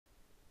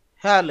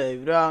Hello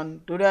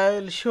everyone, today I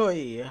will show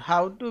you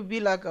how to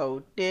black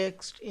out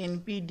text in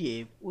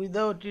PDF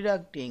without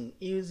redacting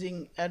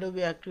using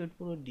Adobe Acrobat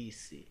Pro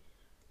DC.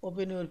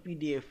 Open your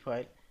PDF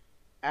file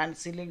and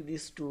select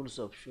this tools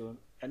option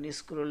and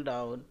scroll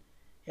down.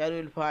 Here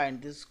you will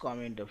find this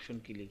comment option,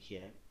 click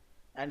here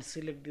and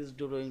select this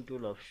drawing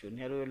tool option.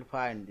 Here you will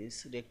find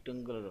this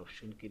rectangular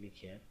option, click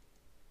here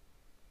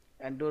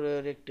and draw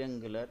a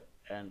rectangular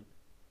and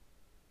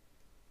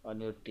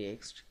on your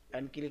text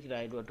and click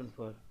right button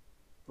for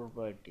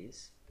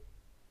properties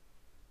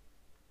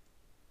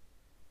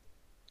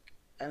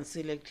and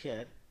select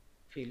here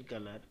fill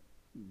color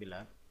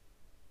black,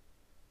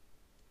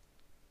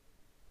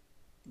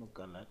 no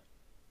color.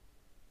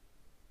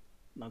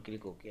 Now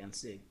click OK and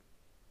save.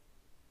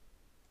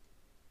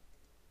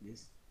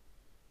 This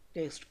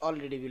text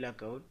already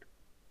black out.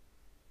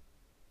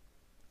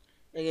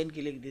 Again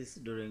click this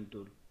drawing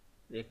tool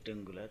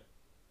rectangular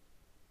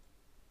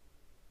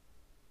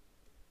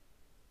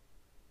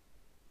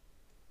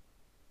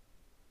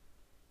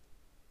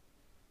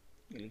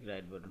click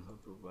right button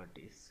for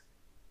properties,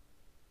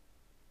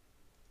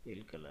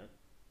 fill color.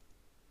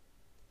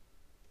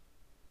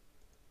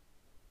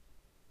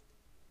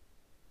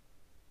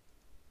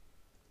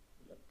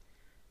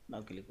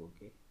 Now click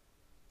OK.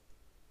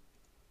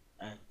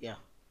 Yeah,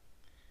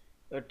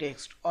 your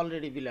text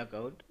already black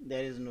out.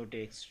 There is no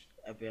text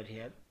appear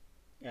here.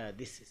 Yeah,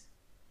 this is.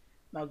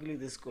 Now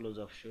click this close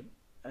option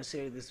and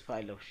save this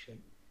file option.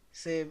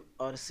 Save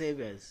or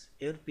save as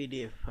your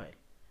PDF file.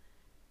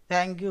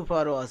 Thank you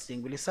for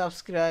watching. Please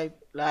subscribe,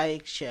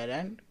 like, share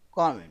and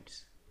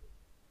comments.